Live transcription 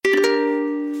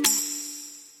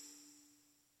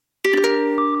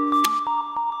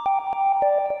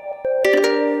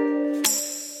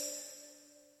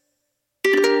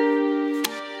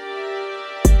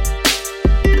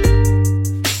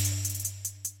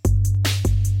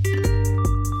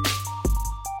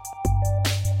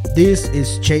This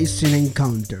is Chasing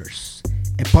Encounters,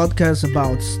 a podcast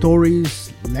about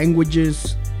stories,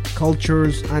 languages,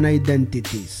 cultures, and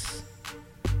identities.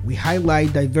 We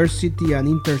highlight diversity and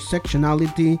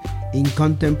intersectionality in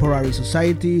contemporary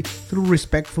society through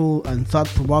respectful and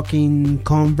thought-provoking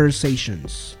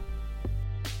conversations.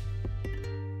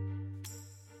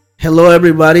 Hello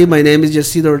everybody, my name is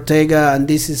Yasid Ortega and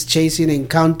this is Chasing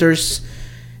Encounters.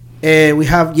 We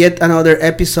have yet another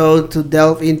episode to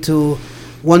delve into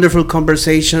wonderful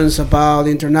conversations about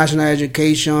international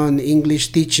education,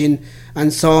 English teaching,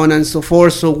 and so on and so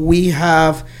forth. So we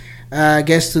have a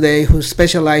guest today who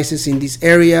specializes in this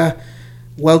area.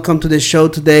 Welcome to the show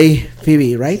today,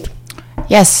 Phoebe, right?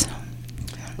 Yes.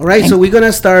 All right, so we're going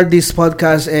to start this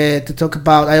podcast to talk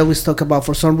about,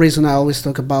 for some reason I always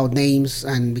talk about names,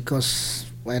 and because,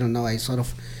 I don't know, I sort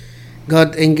of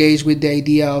got engaged with the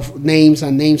idea of names,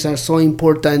 and names are so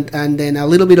important. And then a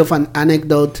little bit of an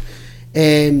anecdote.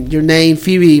 Your name,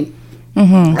 Phoebe,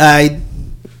 a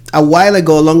while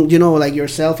ago, like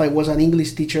yourself, I was an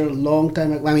English teacher a long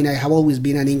time ago. I mean, I have always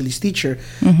been an English teacher,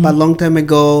 but a long time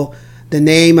ago, the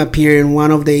name appeared in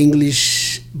one of the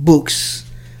English books,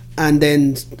 and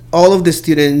then all of the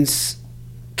students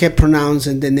kept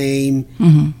pronouncing the name,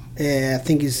 I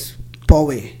think it's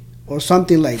Poe or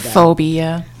something like that.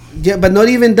 Phobia. Yeah, but not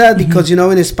even that, because,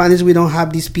 in Spanish we don't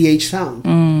have this PH sound.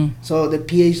 So the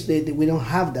PH, we don't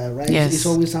have that, right? Yes. It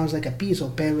always sounds like a P, so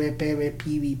pere,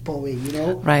 pibi, poe,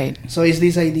 Right. So it's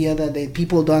this idea that the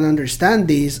people don't understand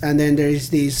this, and then there is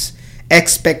this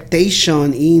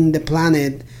expectation in the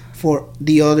planet for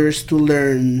the others to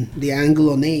learn the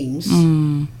Anglo names,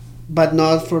 but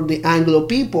not for the Anglo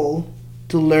people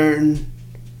to learn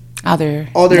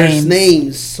others'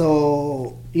 names.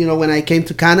 So, when I came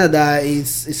to Canada,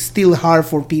 it's still hard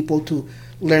for people to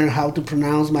learn how to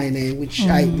pronounce my name, which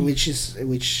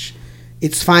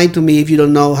it's fine to me if you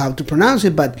don't know how to pronounce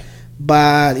it, but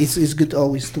it's good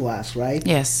always to ask, right?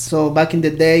 Yes. So back in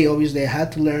the day, obviously, I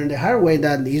had to learn the hard way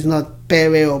that it's not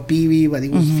Pere or Pibi, but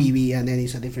it was Phoebe, and then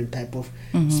it's a different type of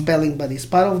spelling. But it's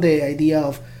part of the idea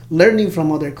of learning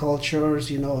from other cultures,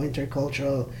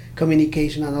 intercultural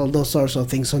communication and all those sorts of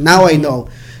things. So now I know.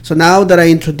 So now that I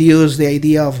introduced the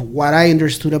idea of what I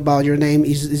understood about your name,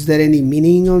 is there any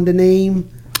meaning on the name?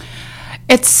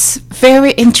 It's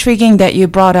very intriguing that you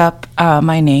brought up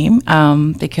my name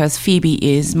because Phoebe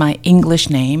is my English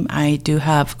name. I do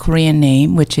have Korean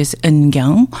name, which is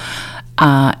Eungyung.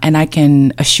 And I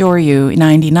can assure you,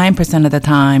 99% of the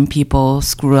time, people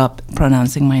screw up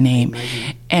pronouncing my name.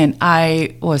 And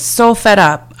I was so fed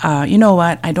up. You know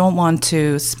what? I don't want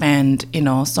to spend,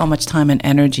 so much time and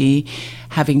energy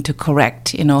having to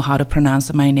correct, how to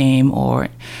pronounce my name.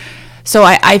 So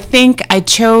I think I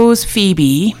chose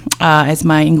Phoebe as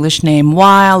my English name a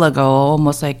while ago,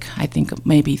 almost like I think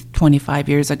maybe 25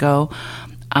 years ago,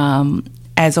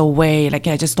 as a way,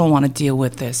 I just don't want to deal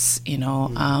with this,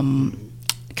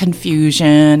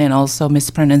 confusion and also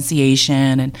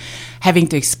mispronunciation and having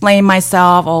to explain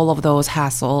myself, all of those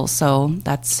hassles. So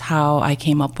that's how I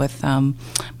came up with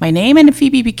my name, and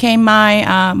Phoebe became my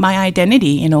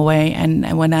identity in a way.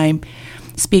 And when I'm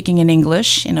speaking in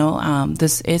English,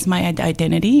 this is my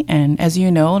identity. And as you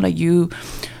know,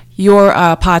 your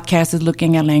podcast is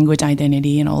looking at language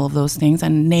identity and all of those things,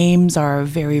 and names are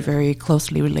very, very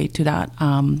closely related to that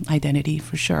identity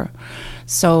for sure.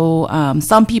 So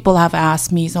some people have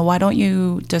asked me, so why don't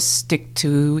you just stick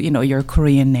to your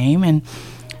Korean name?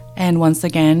 And once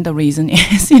again, the reason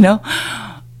is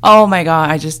oh my God,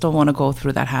 I just don't want to go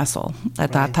through that hassle,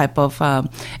 that type of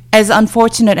as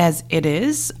unfortunate as it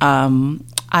is.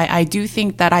 I do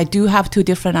think that I do have two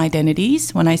different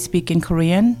identities. When I speak in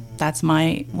Korean, that's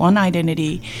my one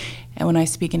identity. And when I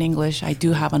speak in English, I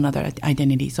do have another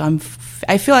identity. So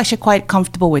I feel actually quite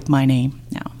comfortable with my name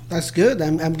now. That's good.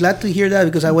 I'm glad to hear that,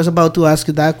 because I was about to ask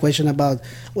you that question about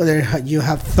whether you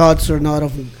have thoughts or not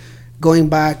of going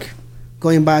back,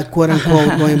 quote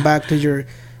unquote, going back to your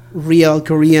real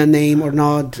Korean name or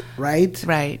not, right?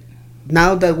 Right.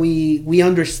 Now that we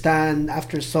understand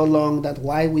after so long that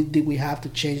why did we have to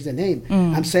change the name.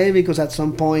 I'm saying because at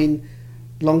some point,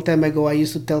 long time ago, I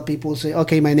used to tell people, say,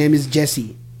 okay, my name is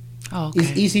Jesse. Okay.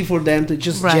 It's easy for them to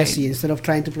just Jesse instead of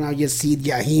trying to pronounce Yasid,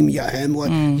 Yahim, Yahem,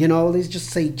 let's just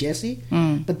say Jesse.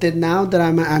 But then now that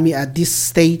I'm at this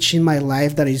stage in my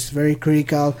life that is very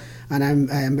critical, and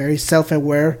I'm very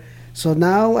self-aware. So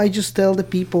now I just tell the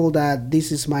people that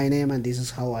this is my name and this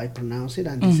is how I pronounce it,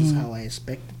 and this is how I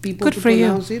expect people to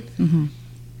pronounce it.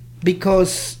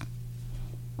 Because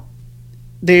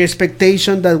the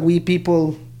expectation that we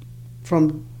people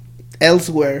from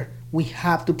elsewhere, we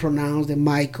have to pronounce the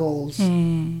Michaels,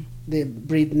 the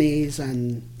Britneys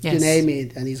and you Yes. name it,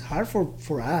 and it's hard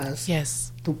for us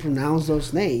Yes. to pronounce those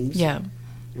names. Yeah.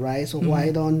 Right. So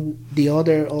why don't the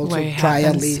other also Why it try at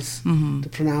happens. least Mhm. to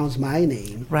pronounce my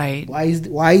name? Right.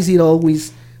 Why is it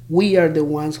always we are the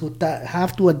ones who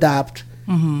have to adapt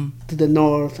to the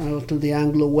North or to the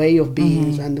Anglo way of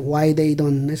being, and why they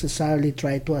don't necessarily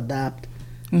try to adapt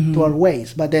to our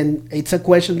ways? But then it's a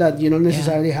question that you don't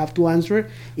necessarily have to answer.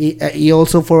 You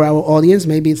also, for our audience,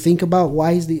 maybe think about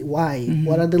why.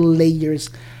 What are the layers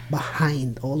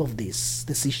behind all of these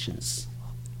decisions?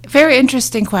 Very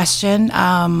interesting question.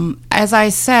 As I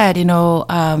said,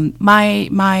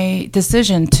 my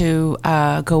decision to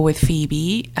go with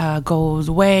Phoebe goes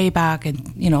way back,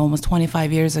 almost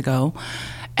 25 years ago,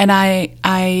 and I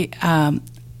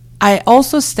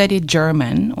also studied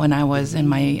German when I was in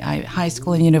my high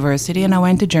school and university, and I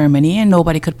went to Germany, and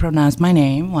nobody could pronounce my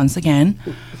name once again.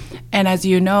 And as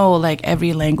you know, like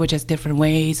every language has different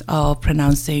ways of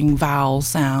pronouncing vowel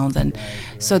sounds, and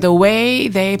so the way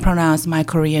they pronounced my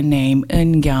Korean name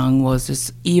Eungyang was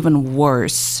just even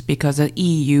worse because the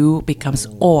EU becomes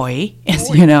oi, as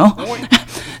you know.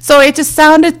 So it just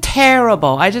sounded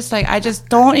terrible. I just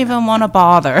don't even want to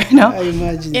bother. I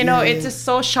imagine. It's just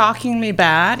so shockingly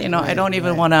bad. I don't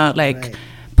even want to right.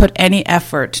 put any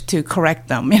effort to correct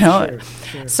them. Sure.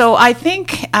 So I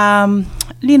think,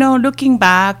 looking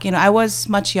back, I was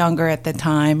much younger at the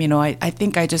time. I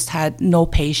think I just had no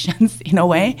patience in a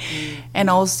way, and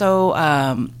also.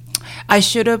 I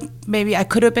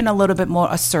could have been a little bit more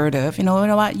assertive. You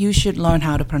know what? You should learn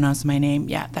how to pronounce my name.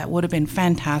 Yeah, that would have been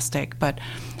fantastic. But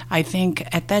I think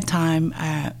at that time,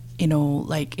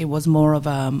 it was more of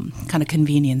a kind of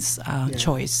convenience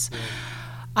choice.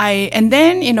 And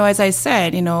then, as I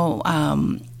said,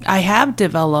 I have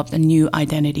developed a new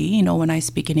identity, when I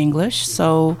speak in English.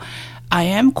 So I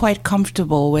am quite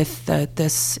comfortable with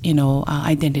this,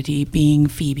 identity being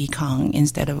Phoebe Kang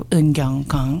instead of Eungyang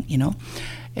Kang,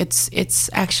 It's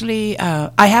actually,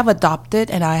 I have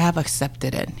adopted and I have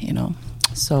accepted it,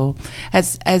 So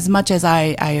as much as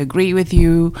I agree with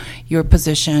your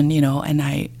position, and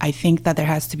I think that there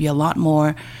has to be a lot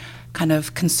more kind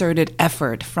of concerted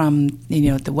effort from,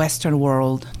 the Western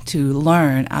world to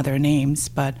learn other names.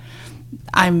 But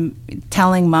I'm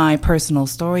telling my personal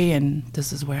story, and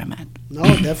this is where I'm at. No,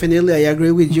 definitely, I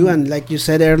agree with you. And like you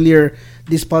said earlier,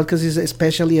 this podcast is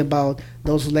especially about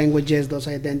those languages, those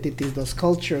identities, those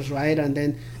cultures, right? And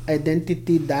then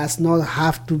identity does not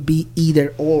have to be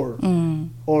either or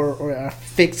a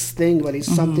fixed thing, but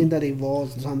it's something that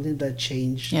evolves, something that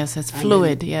changes. Yes, it's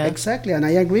fluid. Yeah, exactly. And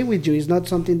I agree with you. It's not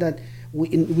something that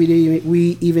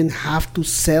we even have to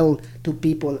sell to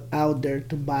people out there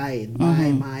to buy it,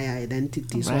 buy my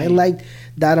identity. So I like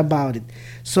that about it.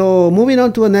 So moving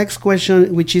on to the next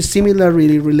question, which is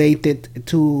similarly related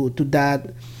to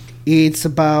that. It's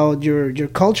about your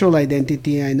cultural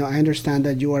identity. I understand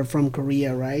that you are from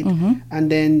Korea, right?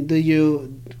 And then do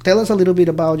you tell us a little bit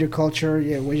about your culture,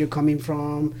 where you're coming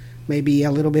from, maybe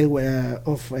a little bit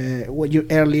of what you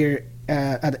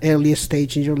at the earliest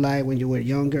stage in your life when you were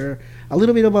younger, a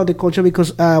little bit about the culture,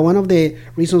 because one of the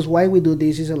reasons why we do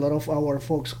this is a lot of our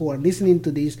folks who are listening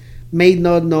to this may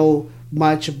not know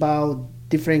much about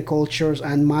different cultures,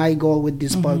 and my goal with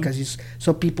this podcast is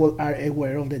so people are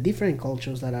aware of the different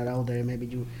cultures that are out there. Maybe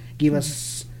you give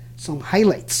us some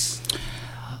highlights.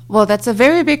 Well, that's a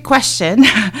very big question,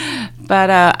 but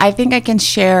I think I can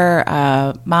share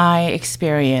my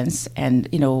experience, and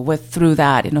through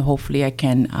that, hopefully I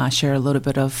can share a little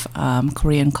bit of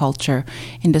Korean culture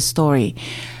in the story.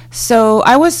 So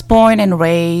I was born and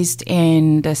raised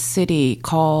in the city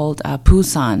called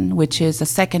Busan, which is the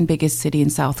second biggest city in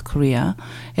South Korea.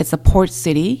 It's a port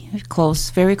city,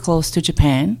 very close to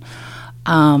Japan.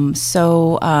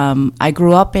 I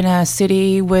grew up in a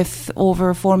city with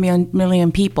over 4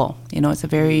 million people. It's a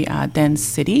very dense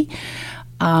city.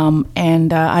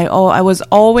 I was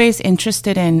always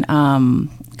interested in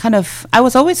I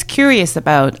was always curious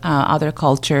about other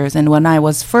cultures. And when I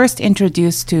was first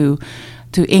introduced to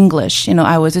English,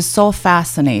 I was just so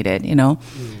fascinated,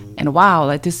 and wow,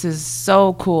 like this is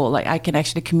so cool. Like I can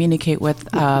actually communicate with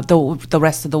the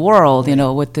rest of the world,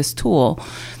 with this tool.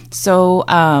 So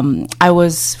I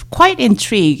was quite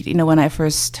intrigued, when I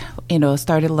first,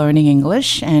 started learning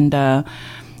English, and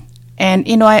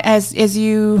as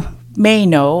you may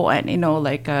know, and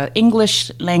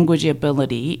English language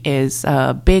ability is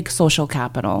a big social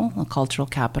capital, a cultural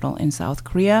capital in South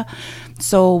Korea.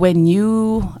 So when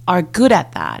you are good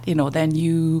at that, then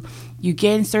you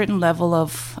gain certain level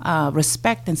of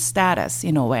respect and status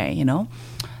in a way,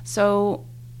 So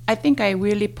I think I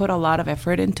really put a lot of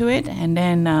effort into it, and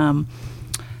then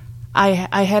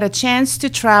I had a chance to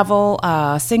travel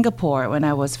Singapore when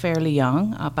I was fairly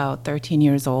young, about 13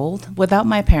 years old, without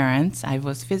my parents. I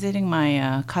was visiting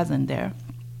my cousin there.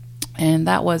 And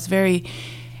that was very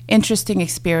interesting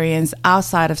experience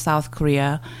outside of South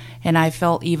Korea. And I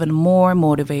felt even more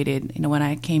motivated, when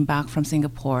I came back from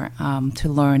Singapore to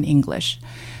learn English.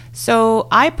 So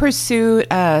I pursued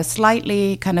a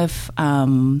slightly kind of,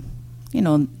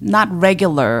 not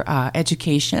regular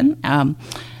education.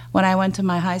 When I went to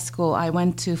my high school, I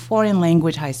went to foreign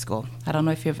language high school. I don't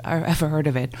know if you've ever heard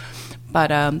of it. But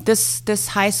this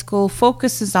high school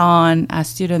focuses on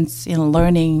students in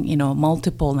learning,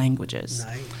 multiple languages.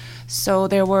 Nice. So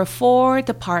there were 4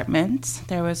 departments.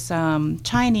 There was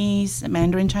Chinese,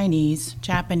 Mandarin Chinese,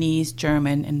 Japanese,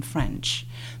 German, and French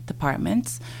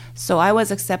departments. So I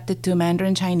was accepted to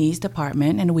Mandarin Chinese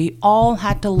department, and we all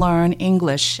had to learn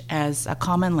English as a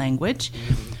common language.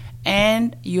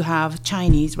 And you have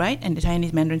Chinese, right? And the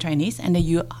Chinese, Mandarin Chinese, and then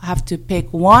you have to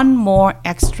pick one more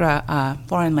extra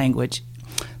foreign language.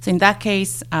 So in that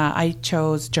case, I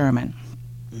chose German.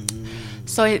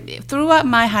 So throughout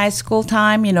my high school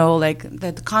time,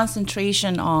 the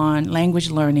concentration on language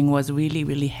learning was really,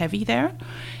 really heavy there.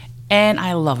 And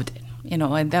I loved it,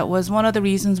 and that was one of the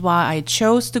reasons why I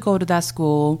chose to go to that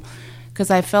school, because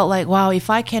I felt like, wow,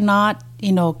 if I cannot,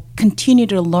 continue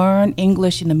to learn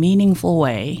English in a meaningful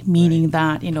way, meaning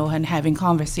that, and having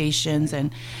conversations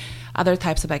and other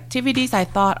types of activities, I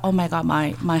thought, oh my God,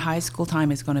 my high school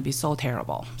time is going to be so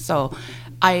terrible. So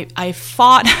I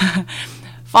fought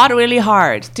fought really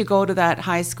hard to go to that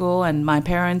high school, and my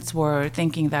parents were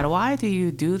thinking that, why do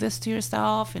you do this to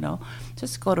yourself?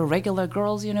 Just go to regular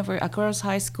girls'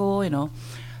 high school,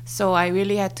 So I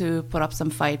really had to put up some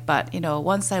fight. But,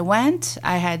 once I went,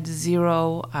 I had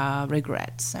zero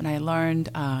regrets. And I learned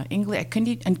English. I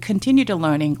continued to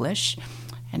learn English.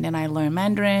 And then I learned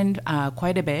Mandarin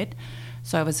quite a bit.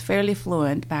 So I was fairly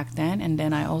fluent back then. And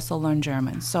then I also learned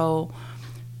German. So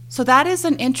that is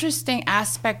an interesting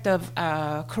aspect of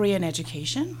Korean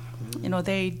education.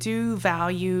 They do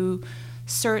value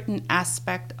certain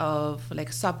aspect of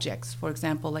like subjects, for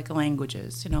example, like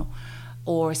languages,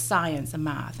 or science and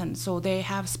math. And so they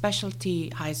have specialty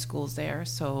high schools there.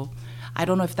 So I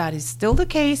don't know if that is still the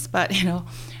case, but,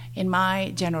 in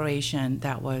my generation,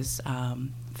 that was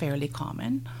fairly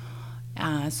common.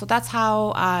 So that's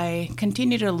how I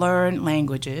continued to learn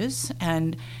languages.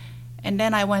 And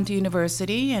then I went to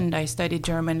university and I studied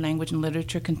German language and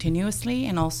literature continuously.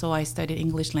 And also I studied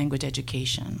English language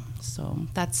education. So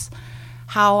that's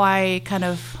how I kind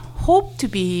of hope to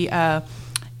be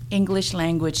English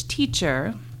language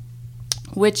teacher,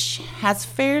 which has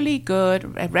fairly good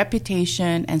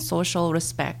reputation and social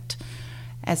respect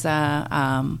as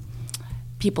a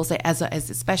people say as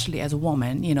especially as a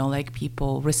woman, like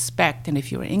people respect. And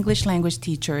if you're an English language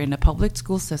teacher in a public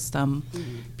school system,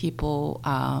 people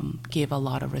give a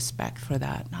lot of respect for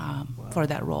that for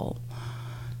that role.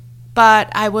 But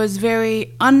I was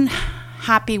very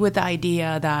unhappy with the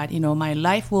idea that my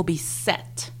life will be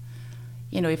set.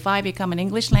 If I become an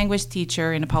English language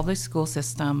teacher in a public school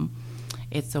system,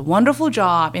 it's a wonderful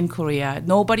job in Korea.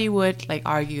 Nobody would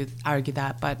argue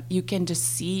that, but you can just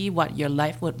see what your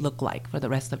life would look like for the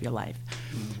rest of your life.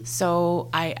 Mm-hmm. So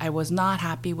I was not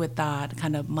happy with that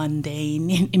kind of mundane,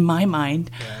 in my mind,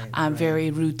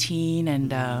 very routine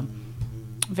and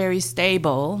very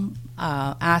stable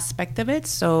aspect of it.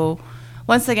 So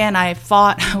once again, I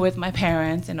fought with my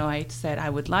parents. I said I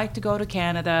would like to go to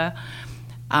Canada.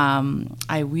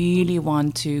 I really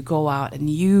want to go out and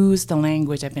use the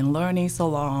language I've been learning so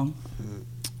long,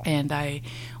 and I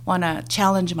want to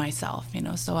challenge myself,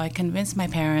 So I convinced my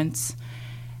parents,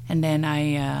 and then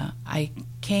I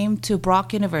came to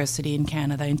Brock University in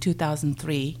Canada in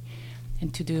 2003,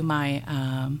 and to do my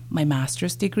my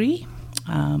master's degree,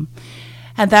 and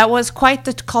that was quite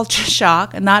the culture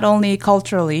shock, not only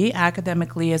culturally,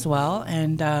 academically as well,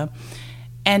 and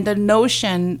the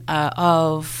notion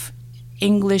of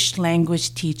English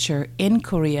language teacher in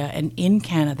Korea and in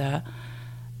Canada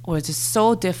was just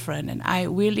so different. And I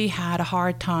really had a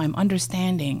hard time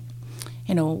understanding,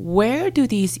 where do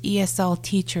these ESL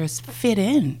teachers fit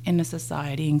in the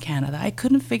society in Canada? I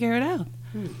couldn't figure it out.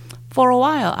 For a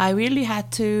while, I really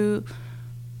had to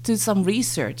do some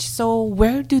research. So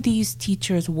where do these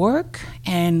teachers work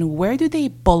and where do they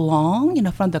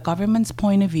belong, from the government's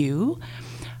point of view?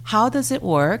 How does it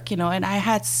work? And I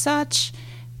had such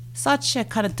a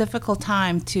kind of difficult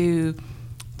time to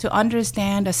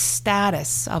understand the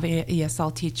status of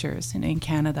ESL teachers in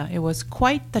Canada. It was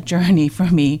quite the journey for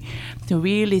me to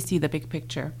really see the big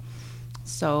picture.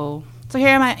 So here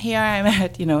I'm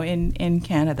at, in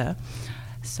Canada.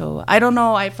 So I don't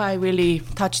know if I really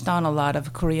touched on a lot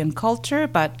of Korean culture,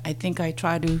 but I think I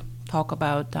try to talk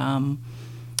about,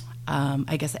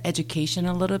 I guess, education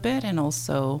a little bit, and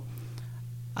also,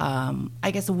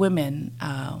 I guess, women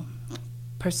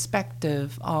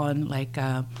perspective on like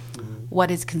what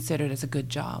is considered as a good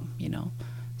job, you know.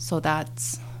 So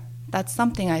that's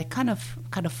something I kind of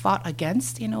fought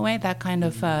against in a way, that kind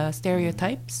of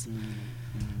stereotypes.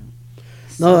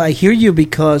 No, I hear you,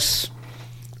 because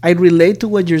I relate to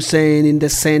what you're saying in the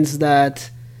sense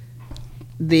that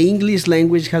the English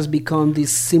language has become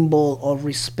this symbol of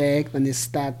respect and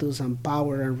status and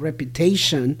power and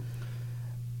reputation,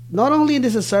 not only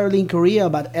necessarily in Korea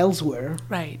but elsewhere.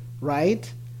 Right.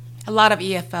 Right? A lot of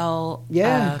EFL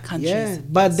countries. Yeah.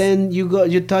 But then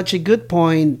you touch a good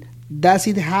point. Does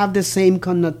it have the same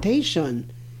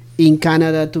connotation in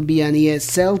Canada to be an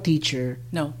ESL teacher?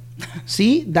 No.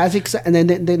 See, that's and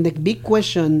then the big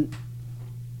question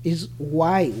is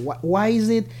why? Why is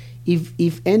it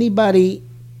if anybody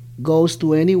goes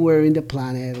to anywhere in the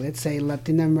planet, let's say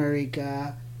Latin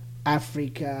America,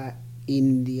 Africa,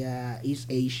 India, East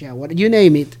Asia, what you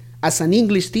name it, as an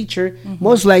English teacher,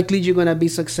 most likely you're gonna be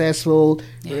successful,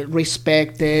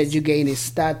 respected, you gain a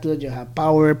status, you have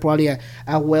power, probably a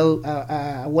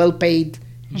well paid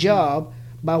job.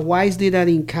 But why is it that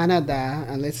in Canada,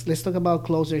 and let's talk about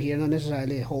closer here, not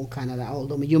necessarily the whole Canada,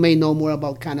 although you may know more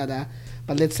about Canada,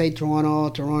 but let's say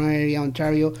Toronto area,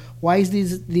 Ontario, why is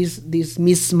this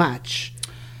mismatch?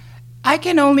 I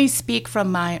can only speak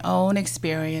from my own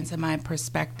experience and my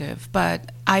perspective,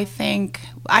 but I think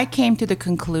I came to the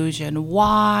conclusion,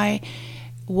 why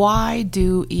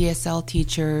do ESL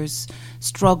teachers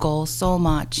struggle so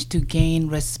much to gain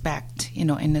respect, you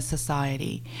know, in the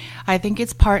society? I think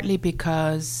it's partly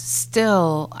because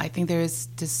still I think there is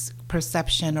this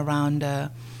perception around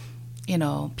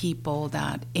people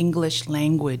that English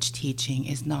language teaching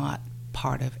is not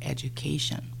part of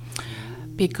education.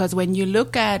 Because when you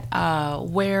look at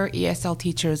where ESL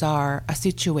teachers are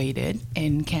situated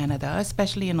in Canada,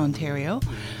 especially in Ontario,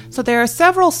 so there are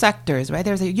several sectors, right?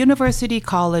 There's a university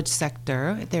college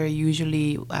sector. They're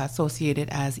usually associated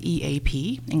as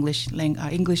EAP, English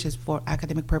is for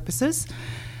academic purposes.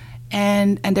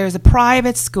 And there's a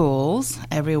private schools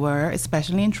everywhere,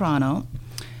 especially in Toronto.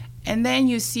 And then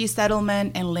you see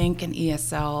settlement and link and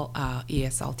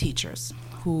ESL teachers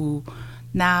who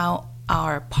now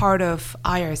are part of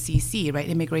IRCC, right?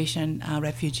 Immigration,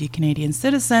 Refugee, Canadian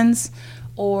Citizens,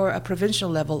 or a provincial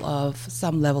level of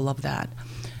some level of that.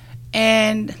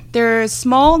 And there are a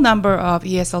small number of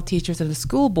ESL teachers at the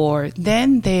school board,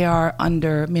 then they are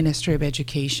under Ministry of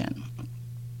Education.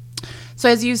 So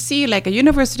as you see, like a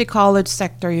university college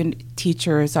sector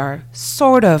teachers are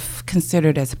sort of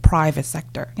considered as a private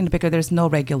sector, because there's no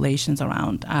regulations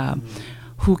around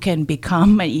who can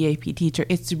become an EAP teacher.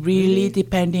 It's really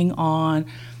depending on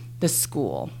the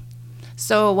school.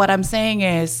 So what I'm saying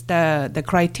is the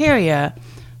criteria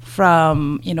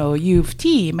from, U of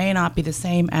T may not be the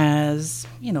same as,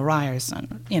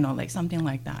 Ryerson, like something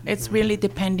like that. It's really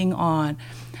depending on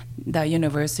the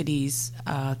university's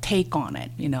take on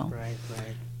it, Right.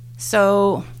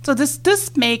 So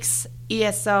this makes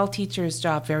ESL teachers'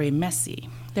 job very messy.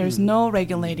 There's no one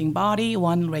regulating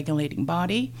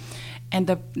body.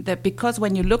 And because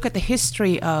when you look at the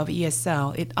history of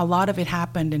ESL, a lot of it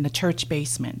happened in the church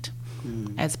basement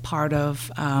as part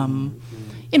of,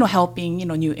 helping,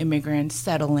 new immigrants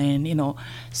settle in,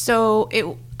 So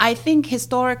I think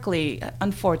historically,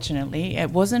 unfortunately,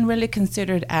 it wasn't really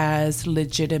considered as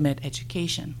legitimate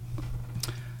education.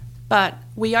 But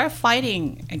we are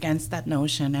fighting against that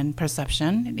notion and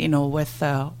perception, with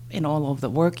all of the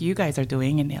work you guys are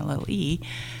doing in LLE.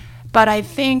 But I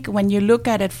think when you look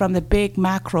at it from the big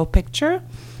macro picture,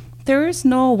 there is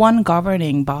no one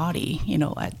governing body,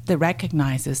 that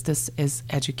recognizes this is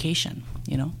education,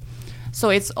 So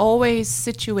it's always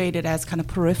situated as kind of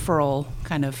peripheral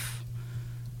kind of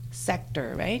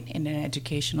sector, right, in an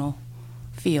educational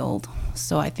field.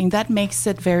 So I think that makes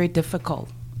it very difficult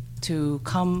to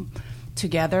come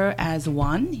together as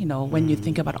one, when you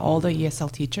think about all the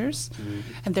ESL teachers.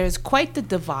 And there's quite the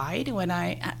divide. When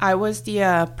I was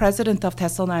the president of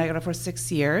TESOL Niagara for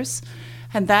 6 years,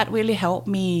 and that really helped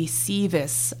me see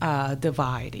this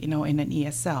divide, in an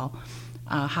ESL,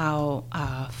 how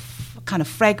kind of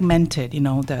fragmented,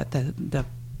 the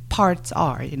parts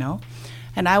are,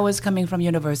 And I was coming from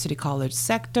university college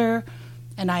sector,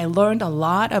 and I learned a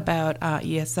lot about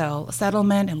ESL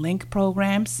settlement and link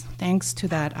programs thanks to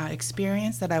that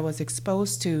experience that I was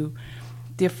exposed to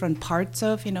different parts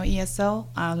of, ESL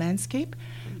landscape.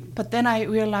 But then I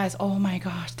realized, oh my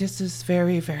gosh, this is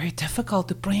very, very difficult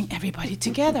to bring everybody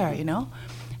together,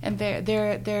 and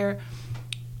they're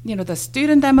the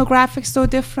student demographics so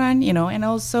different, and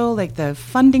also like the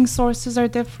funding sources are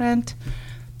different,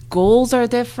 goals are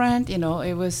different.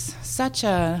 It was such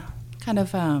a kind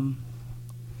of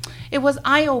it was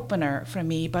eye-opener for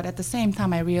me, but at the same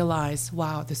time I realized,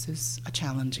 wow, this is a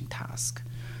challenging task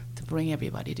to bring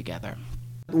everybody together.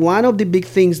 One of the big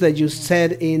things that you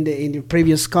said in the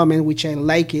previous comment, which I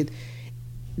like it,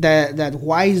 that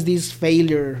why is this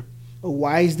failure, or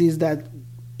why is this that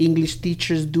English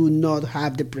teachers do not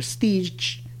have the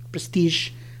prestige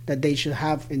that they should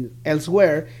have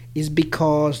elsewhere, is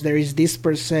because there is this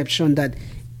perception that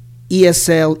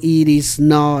ESL, it is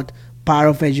not part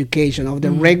of education, of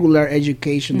the regular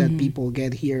education that people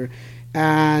get here,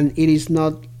 and it is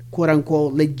not quote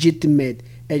unquote legitimate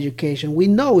education. We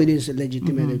know it is a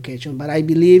legitimate education, but I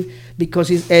believe because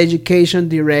it's education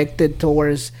directed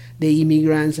towards the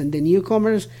immigrants and the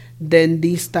newcomers, then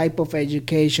this type of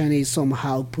education is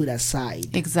somehow put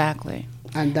aside. Exactly.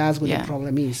 And that's what the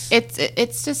problem is.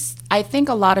 It's just, I think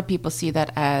a lot of people see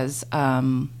that as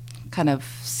kind of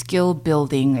skill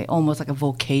building, almost like a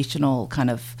vocational kind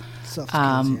of, soft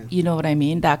skills, you know what I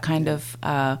mean? That kind of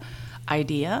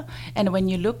idea. And when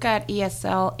you look at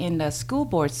ESL in the school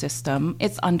board system,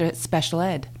 it's under special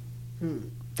ed.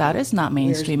 That is not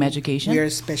mainstream education. We are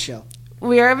special.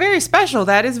 We are very special.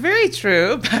 That is very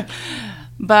true.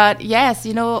 But yes,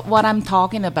 what I'm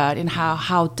talking about, and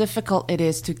how difficult it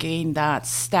is to gain that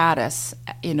status,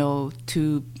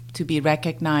 to be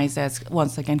recognized as,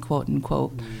 once again, quote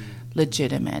unquote,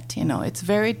 legitimate. It's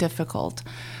very difficult.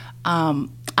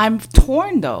 I'm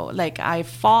torn though. Like I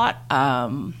fought,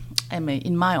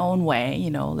 in my own way,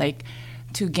 like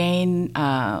to gain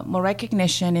more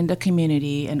recognition in the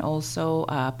community, and also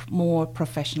more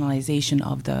professionalization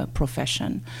of the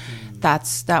profession.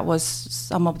 That was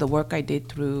some of the work I did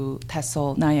through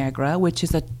TESOL Niagara, which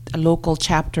is a local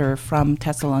chapter from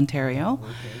TESOL, Ontario.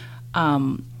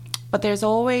 But there's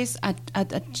always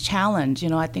a challenge,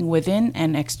 I think within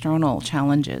and external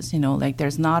challenges, like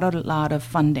there's not a lot of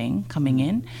funding coming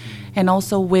in. And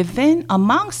also within,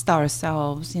 amongst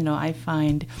ourselves, I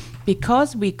find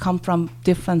because we come from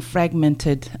different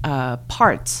fragmented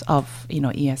parts of,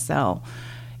 ESL,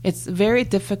 it's very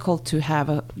difficult to have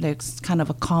kind of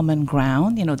a common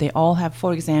ground. They all have,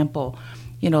 for example,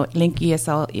 Link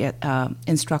ESL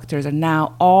instructors are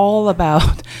now all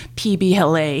about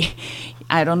PBLA.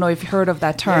 I don't know if you've heard of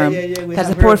that term. That's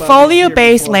a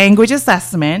portfolio-based language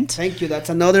assessment. Thank you. That's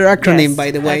another acronym,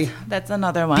 by the way. That's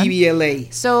another one.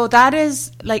 PBLA. So that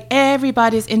is like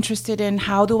everybody's interested in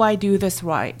how do I do this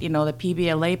right, the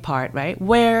PBLA part, right?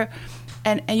 Where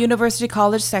a university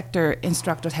college sector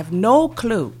instructors have no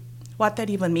clue what that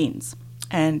even means.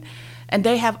 And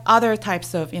they have other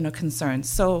types of, concerns.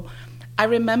 So I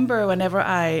remember whenever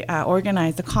I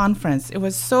organized the conference, it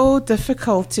was so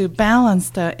difficult to balance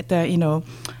the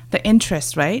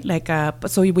interest, right? Like,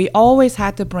 so we always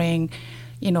had to bring,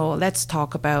 let's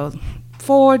talk about,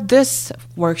 for this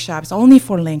workshop, it's only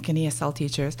for Link and ESL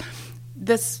teachers.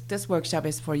 This workshop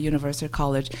is for university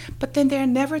college, but then they're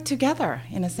never together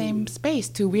in the same space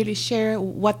to really share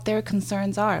what their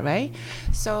concerns are, right?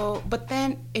 So, but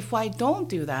then if I don't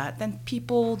do that, then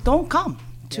people don't come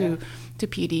to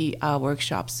PD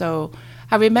workshops. So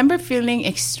I remember feeling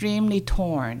extremely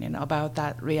torn, about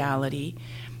that reality.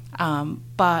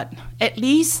 But at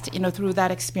least, through that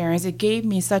experience, it gave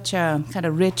me such a kind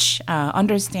of rich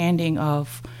understanding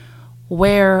of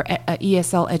where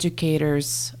ESL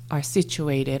educators are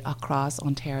situated across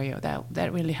Ontario.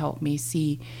 That really helped me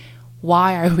see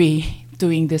why are we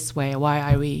doing this way?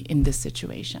 Why are we in this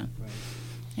situation? Right.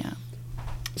 Yeah.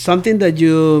 Something that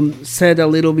you said a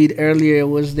little bit earlier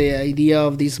was the idea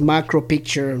of this macro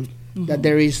picture, that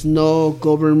there is no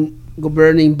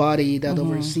governing body that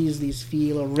oversees this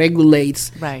field or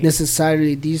regulates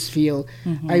necessarily this field.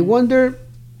 I wonder,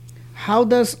 how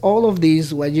does all of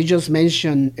this, what you just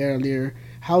mentioned earlier,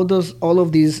 how does all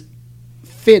of this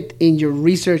fit in your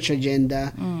research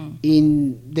agenda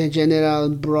in the general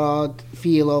broad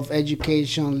field of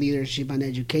education, leadership, and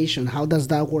education? How does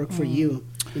that work for you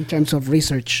in terms of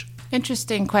research?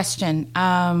 Interesting question.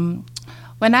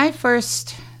 When I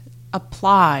first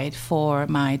applied for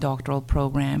my doctoral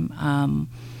program,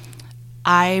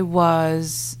 I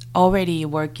was already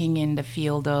working in the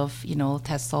field of,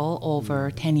 TESOL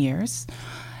over 10 years.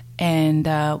 And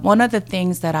one of the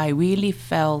things that I really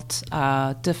felt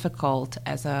difficult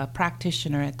as a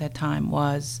practitioner at that time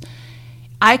was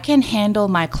I can handle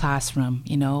my classroom,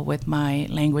 with my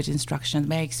language instruction,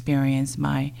 my experience,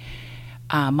 my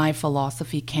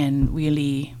philosophy can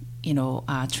really,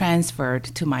 transferred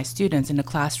to my students in a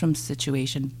classroom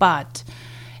situation. But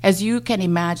as you can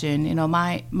imagine,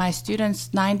 my students,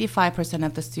 95%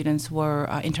 of the students were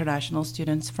international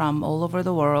students from all over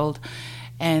the world.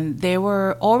 And they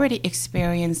were already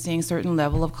experiencing certain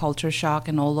level of culture shock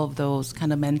and all of those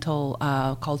kind of mental,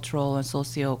 cultural, and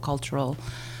socio-cultural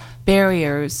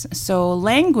barriers. So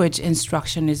language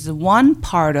instruction is one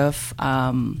part of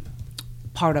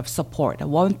support,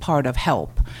 one part of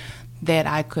help that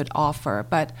I could offer.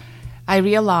 But I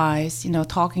realized,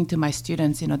 talking to my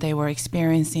students, they were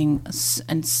experiencing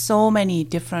and so many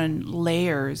different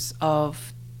layers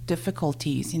of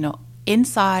difficulties,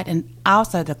 inside and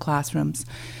outside the classrooms.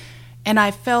 And I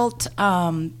felt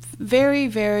very,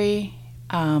 very,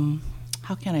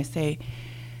 how can I say,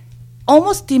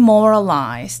 almost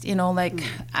demoralized,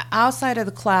 outside of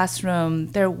the classroom,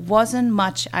 there wasn't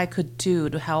much I could do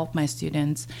to help my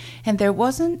students. And there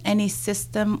wasn't any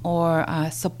system or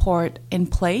support in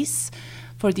place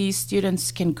for these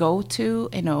students can go to,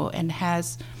 and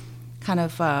has kind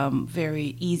of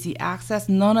very easy access.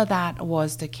 None of that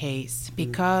was the case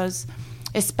because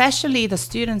especially the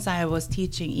students I was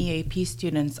teaching, EAP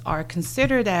students, are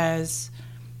considered as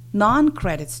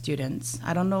non-credit students.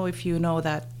 I don't know if you know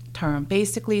that term.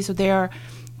 Basically, so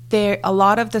a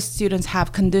lot of the students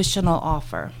have conditional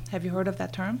offer. Have you heard of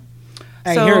that term?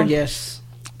 I heard, yes.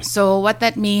 So what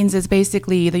that means is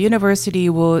basically the university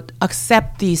would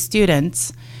accept these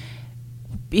students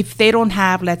if they don't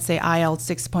have, let's say, IELTS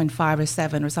 6.5 or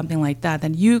 7 or something like that,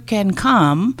 then you can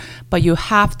come, but you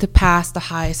have to pass the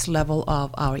highest level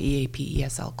of our EAP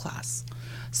ESL class.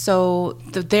 So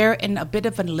they're in a bit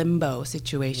of a limbo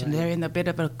situation. Right. They're in a bit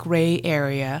of a gray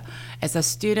area as a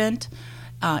student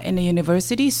in a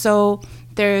university. So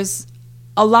there's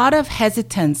a lot of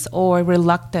hesitance or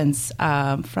reluctance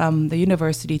from the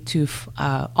university to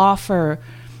offer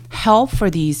help for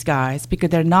these guys because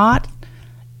they're not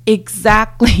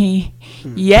exactly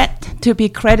yet to be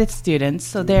credit students.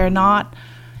 So they're not,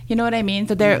 you know what I mean?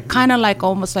 So they're kind of like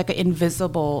almost like an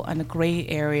invisible and a gray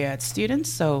area students.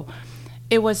 So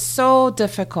it was so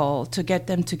difficult to get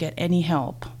them to get any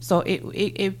help. So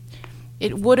it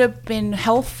would have been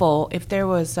helpful if there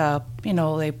was a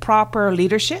proper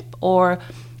leadership or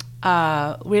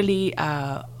really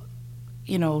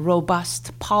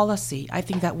robust policy. I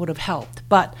think that would have helped.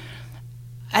 But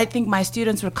I think my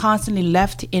students were constantly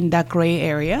left in that gray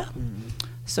area. Mm-hmm.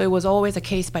 So it was always a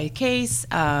case by case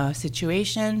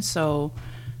situation. So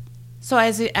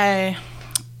as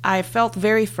I felt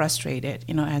very frustrated,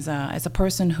 as a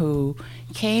person who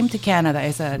came to Canada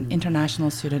as an international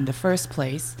student in the first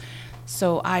place.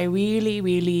 So I really,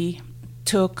 really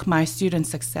took my student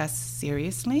success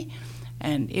seriously.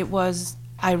 And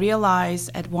I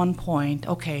realized at one point,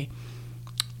 okay,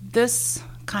 this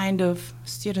kind of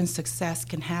student success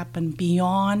can happen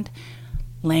beyond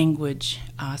language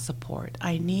support.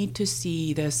 I need to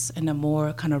see this in a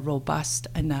more kind of robust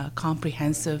and a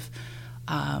comprehensive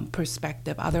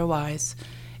perspective. Otherwise,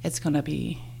 it's going to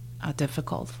be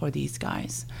difficult for these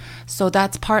guys. So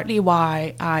that's partly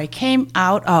why I came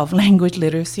out of language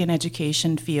literacy and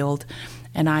education field,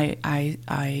 and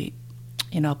I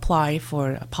apply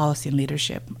for a policy and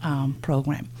leadership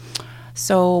program.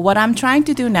 So what I'm trying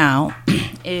to do now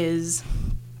is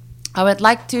I would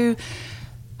like to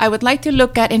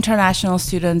look at international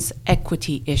students'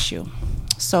 equity issue.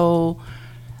 So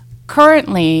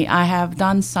currently, I have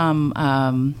done some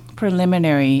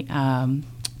preliminary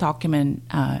document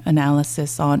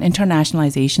analysis on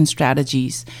internationalization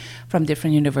strategies from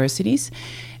different universities,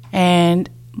 and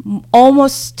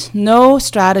almost no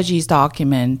strategies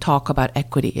document talk about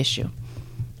equity issue.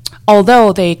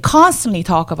 Although they constantly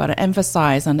talk about and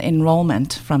emphasize on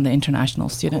enrollment from the international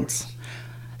students.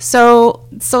 So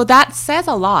that says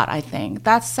a lot, I think.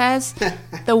 That says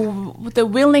the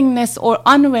willingness or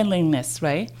unwillingness,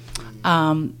 right?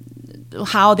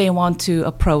 How they want to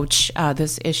approach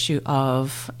this issue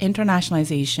of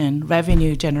internationalization,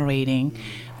 revenue generating,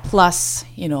 plus,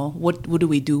 what do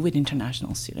we do with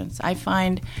international students? I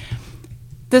find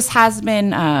this has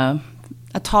been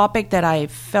a topic that I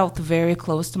felt very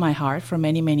close to my heart for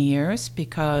many, many years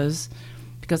because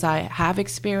I have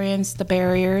experienced the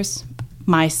barriers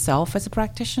myself as a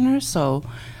practitioner. So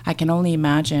I can only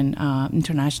imagine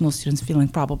international students feeling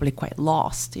probably quite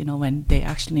lost, when they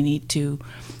actually need to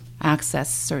access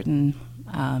certain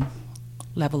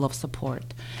level of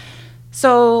support.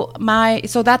 So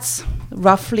that's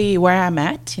roughly where I'm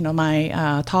at.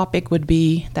 My topic would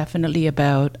be definitely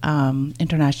about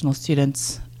international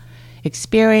students'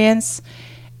 experience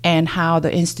and how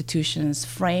the institutions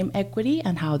frame equity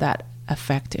and how that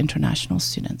affect international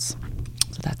students.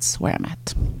 So that's where I'm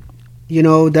at.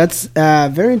 That's a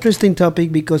very interesting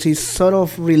topic because it's sort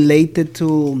of related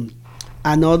to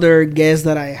another guest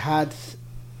that I had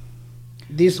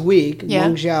this week, Yeah.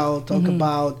 Meng Xiao, talk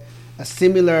about a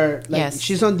similar, like Yes.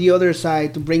 she's on the other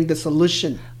side to bring the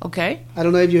solution. Okay. I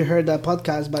don't know if you heard that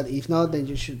podcast, but if not, then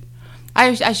you should.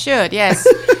 I should, yes.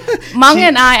 Meng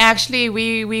and I actually,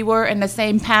 we were in the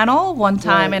same panel one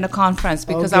time Right. in a conference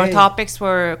because our Okay. topics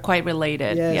were quite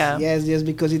related. Yes, yeah. yes,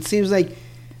 because it seems like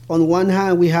on one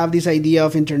hand we have this idea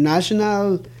of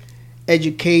international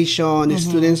education,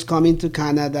 students coming to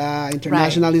Canada,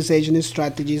 internationalization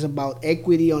strategies about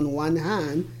equity on one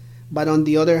hand, but on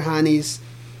the other hand is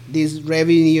this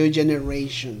revenue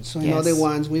generation. So in Yes. other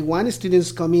words, we want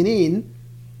students coming in,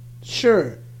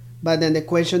 sure, but then the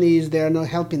question is they're not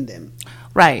helping them.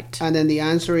 Right. And then the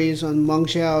answer is on Meng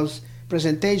Xiao's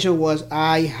presentation was,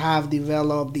 I have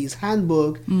developed this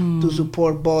handbook to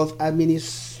support both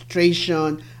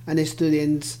administration and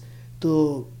students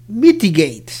to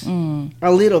mitigate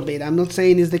a little bit. I'm not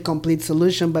saying it's the complete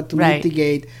solution, but to Right.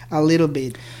 mitigate a little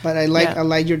bit. But I like Yeah. I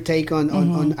like your take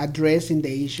on addressing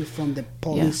the issue from the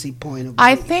policy point of view.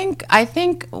 I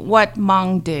think what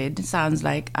Meng did sounds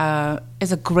like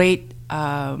is a great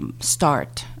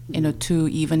start, to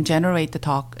even generate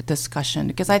the discussion,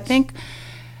 because I think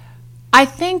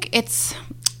it's,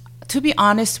 to be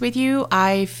honest with you,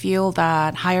 I feel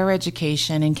that higher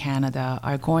education in Canada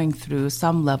are going through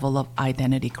some level of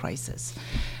identity crisis,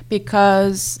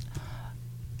 because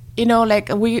like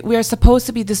we are supposed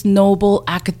to be this noble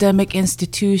academic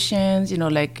institutions,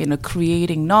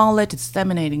 creating knowledge,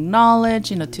 disseminating knowledge,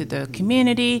 to the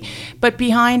community. But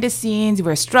behind the scenes,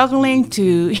 we're struggling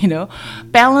to,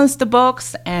 balance the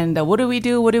books. And what do we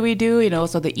do?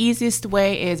 So the easiest way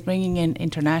is bringing in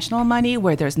international money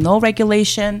where there's no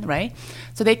regulation, right?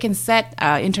 So they can set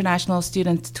international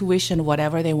students' tuition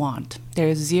whatever they want.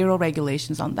 There's zero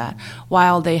regulations on that,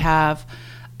 while they have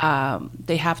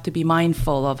to be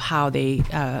mindful of how they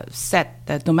set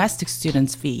the domestic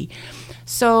students' fee.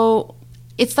 So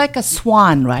it's like a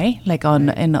swan, right? Like on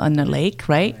a lake,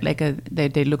 right? Like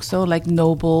they look so like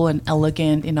noble and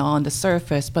elegant, on the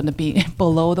surface, but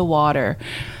below the water,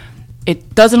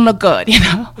 it doesn't look good,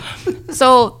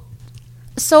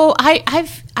 So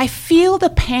I feel the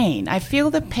pain. I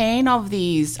feel the pain of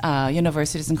these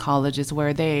universities and colleges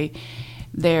where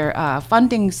their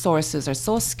funding sources are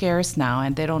so scarce now,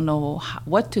 and they don't know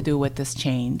what to do with this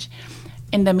change.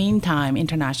 In the meantime,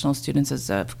 international students is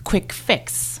a quick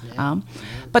fix.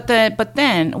 But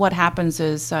then what happens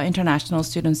is international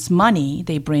students' money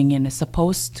they bring in is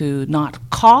supposed to not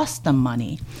cost them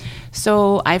money.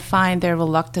 So I find they're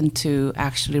reluctant to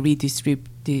actually redistribute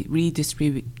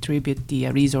the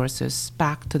resources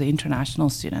back to the international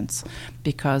students,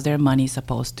 because their money is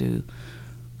supposed to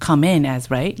come in as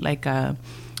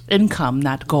income,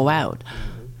 not go out.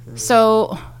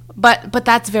 So, but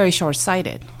that's very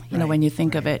short-sighted, when you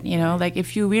think of it. Like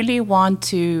if you really want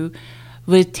to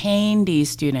retain these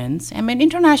students,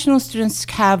 international students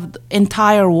have the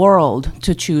entire world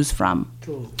to choose from.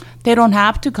 True. They don't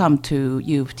have to come to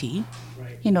U of T.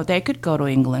 Right. They could go to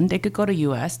England, they could go to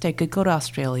US, they could go to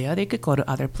Australia, they could go to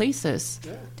other places.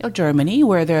 Or Germany,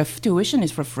 where their tuition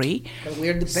is for free. But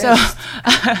we're the best. So,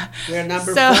 we're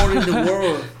number 4 in the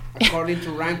world, according to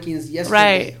rankings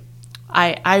yesterday.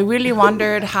 Right. I really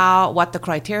wondered what the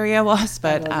criteria was,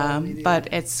 but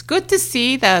it's good to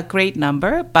see the great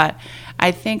number. But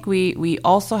I think we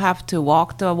also have to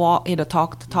walk the walk,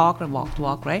 talk the talk, and walk the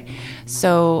walk, right?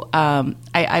 So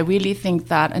I really think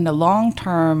that in the long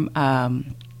term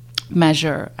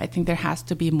measure, I think there has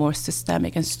to be more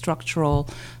systemic and structural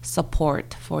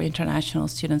support for international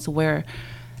students, where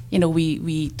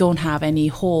we don't have any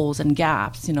holes and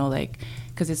gaps,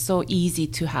 because it's so easy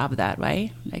to have that,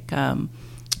 right?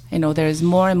 There's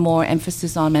more and more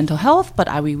emphasis on mental health, but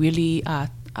are we really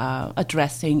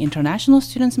addressing international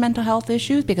students' mental health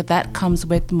issues? Because that comes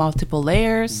with multiple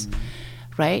layers,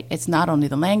 right? It's not only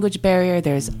the language barrier,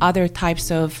 there's other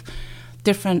types of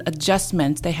different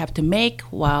adjustments they have to make,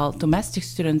 while domestic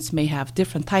students may have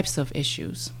different types of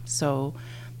issues. So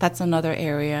that's another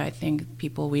area I think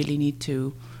people really need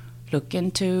to look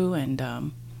into.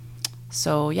 And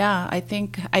so yeah, I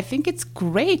think it's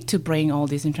great to bring all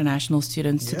these international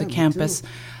students to the campus.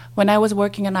 When I was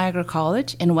working at Niagara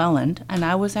College in Welland, and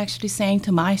I was actually saying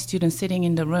to my students sitting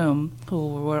in the room,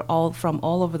 who were all from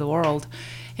all over the world,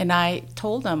 and I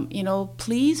told them,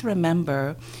 please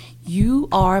remember, you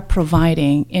are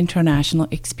providing international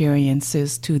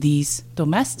experiences to these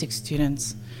domestic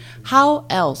students. How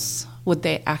else would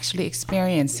they actually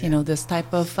experience, this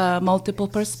type of multiple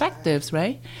perspectives,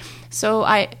 right? So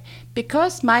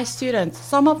because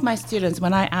some of my students,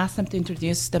 when I ask them to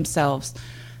introduce themselves,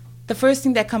 the first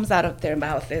thing that comes out of their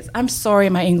mouth is, I'm sorry,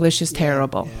 my English is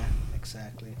terrible. Yeah, exactly.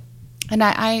 And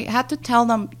I had to tell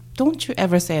them, don't you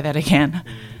ever say that again.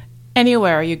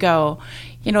 Anywhere you go,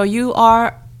 you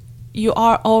are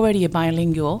already a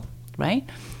bilingual, right?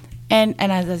 And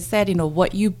as I said,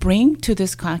 what you bring to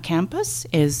this campus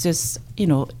is just,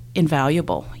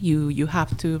 invaluable. You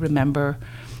have to remember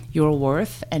your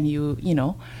worth, and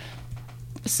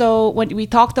So when we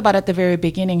talked about at the very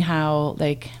beginning how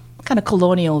kind of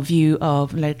colonial view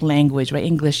of language, right?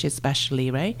 English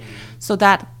especially, right? So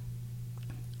that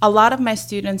a lot of my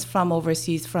students from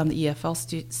overseas, from the EFL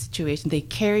situation, they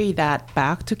carry that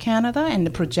back to Canada and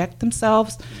they project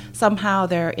themselves. Somehow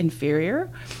they're inferior,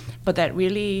 but that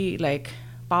really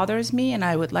bothers me, and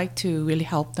I would like to really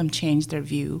help them change their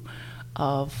view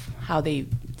of how they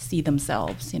see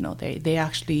themselves. They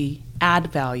actually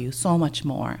add value so much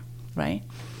more, right?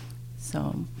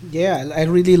 So yeah, I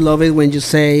really love it when you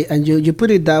say, and you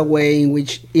put it that way, in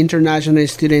which international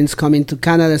students coming to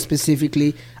Canada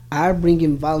specifically are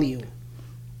bringing value,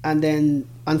 and then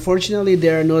unfortunately they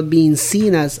are not being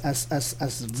seen as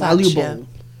valuable,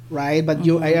 right? But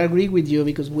I agree with you,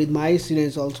 because with my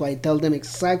students also I tell them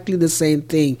exactly the same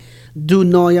thing. Do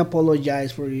not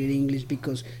apologize for your English,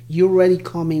 because you're already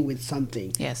coming with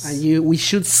something. Yes. And we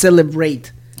should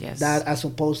celebrate yes. that, as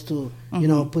opposed to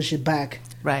push it back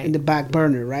right. in the back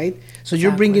burner, right? So exactly.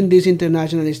 You're bringing this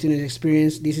international student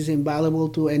experience. This is invaluable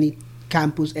to any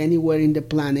campus anywhere in the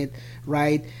planet,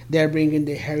 right? They're bringing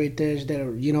their heritage,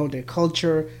 their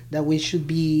culture, that we should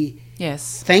be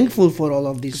yes. thankful for all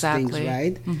of these exactly. things,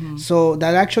 right? Mm-hmm. So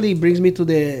that actually brings me to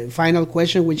the final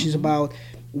question, which is about,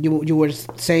 you were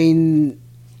saying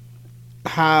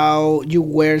how you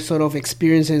were sort of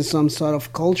experiencing some sort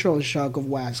of cultural shock of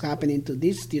what's happening to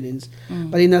these students.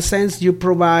 But in a sense, you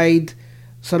provide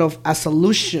sort of a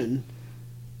solution,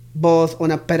 both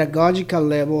on a pedagogical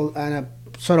level and a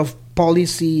sort of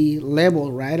policy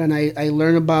level, right? And I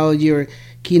learned about your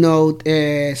keynote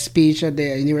speech at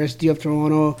the University of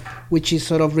Toronto, which is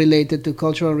sort of related to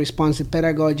cultural responsive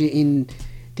pedagogy in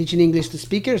teaching English to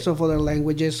speakers of other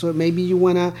languages. So maybe you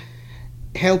want to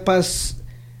help us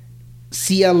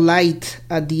see a light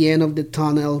at the end of the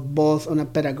tunnel, both on a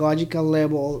pedagogical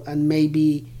level and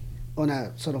maybe on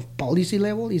a sort of policy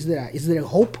level. Is there a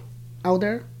hope out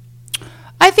there?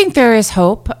 I think there is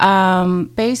hope.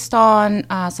 Based on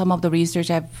some of the research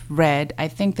I've read, I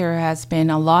think there has been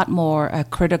a lot more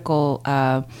critical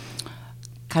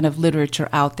kind of literature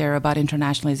out there about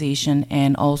internationalization,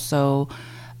 and also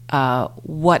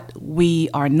what we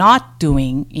are not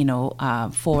doing,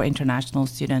 for international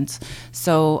students.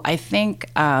 So I think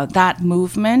that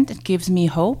movement gives me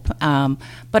hope.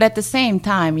 But at the same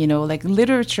time,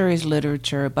 literature is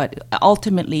literature, but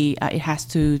ultimately it has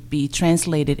to be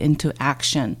translated into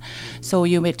action. So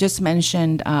you just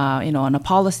mentioned, on a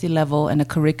policy level and a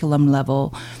curriculum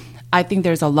level, I think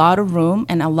there's a lot of room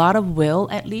and a lot of will,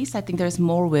 at least. I think there's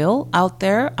more will out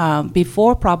there.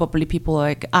 Before, probably people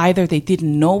either they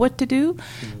didn't know what to do.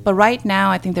 But right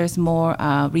now, I think there's more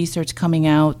research coming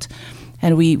out,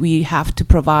 and we have to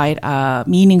provide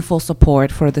meaningful support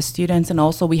for the students. And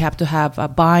also we have to have a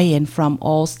buy-in from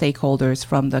all stakeholders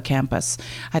from the campus.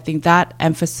 I think that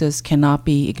emphasis cannot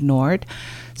be ignored.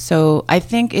 So I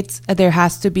think there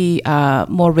has to be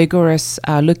more rigorous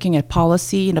looking at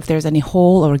policy, and if there's any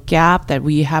hole or gap that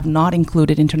we have not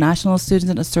included international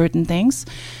students in certain things,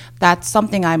 that's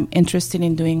something I'm interested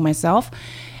in doing myself.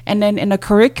 And then in a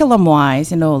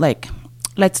curriculum-wise,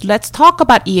 let's talk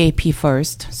about EAP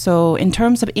first. So in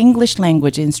terms of English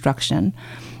language instruction,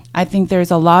 I think there's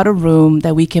a lot of room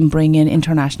that we can bring in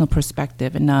international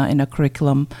perspective in a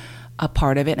curriculum, a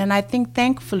part of it. And I think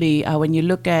thankfully, when you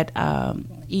look at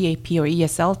EAP or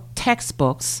ESL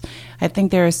textbooks, I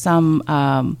think there is some,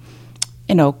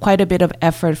 quite a bit of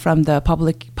effort from the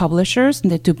public publishers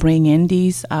to bring in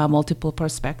these multiple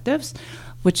perspectives,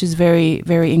 which is very,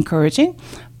 very encouraging.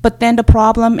 But then the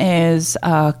problem is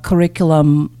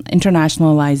curriculum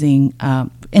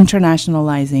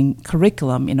internationalizing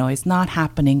curriculum, is not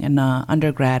happening in the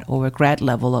undergrad or grad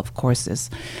level of courses.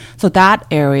 So that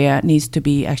area needs to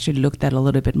be actually looked at a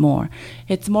little bit more.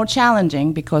 It's more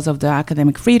challenging because of the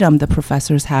academic freedom the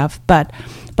professors have, but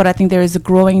I think there is a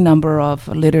growing number of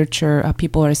literature.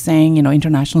 People are saying,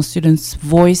 international students'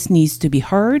 voice needs to be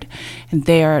heard, and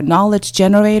they are knowledge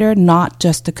generator, not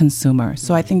just a consumer.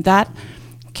 So I think that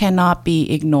cannot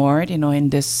be ignored, in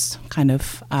this kind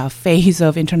of phase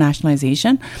of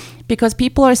internationalization, because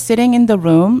people are sitting in the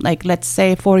room, let's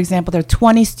say, for example, there are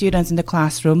 20 students in the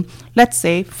classroom, let's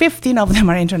say 15 of them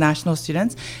are international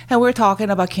students, and we're talking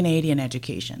about Canadian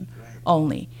education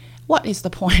only. What is the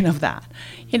point of that?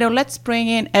 Let's bring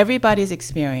in everybody's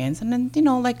experience and then,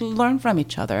 learn from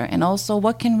each other. And also,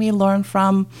 what can we learn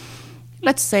from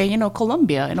let's say,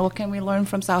 Colombia, what can we learn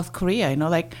from South Korea?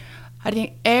 Like, I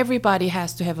think everybody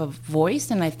has to have a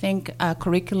voice, and I think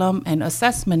curriculum and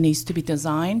assessment needs to be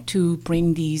designed to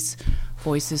bring these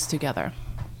voices together.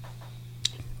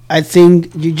 I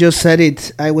think you just said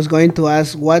it. I was going to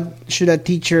ask, what should a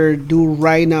teacher do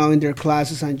right now in their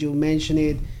classes? And you mentioned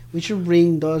it. We should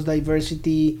bring those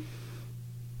diversity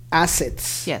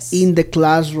assets in the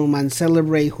classroom and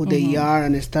celebrate who they are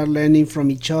and start learning from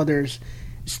each other's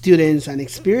students and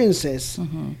experiences.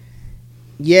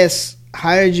 Yes,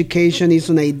 higher education is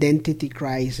an identity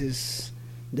crisis.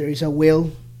 There is a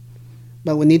will,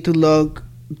 but we need to look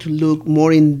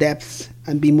more in depth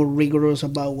and be more rigorous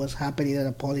about what's happening at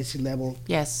a policy level.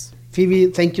 Yes. Phoebe,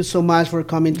 thank you so much for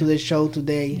coming to the show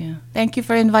today. Yeah. Thank you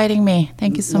for inviting me.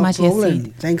 Thank you so much,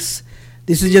 Yesid. Thanks.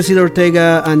 This is Yesid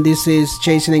Ortega, and this is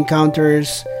Chasing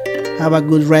Encounters. Have a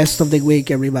good rest of the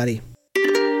week, everybody.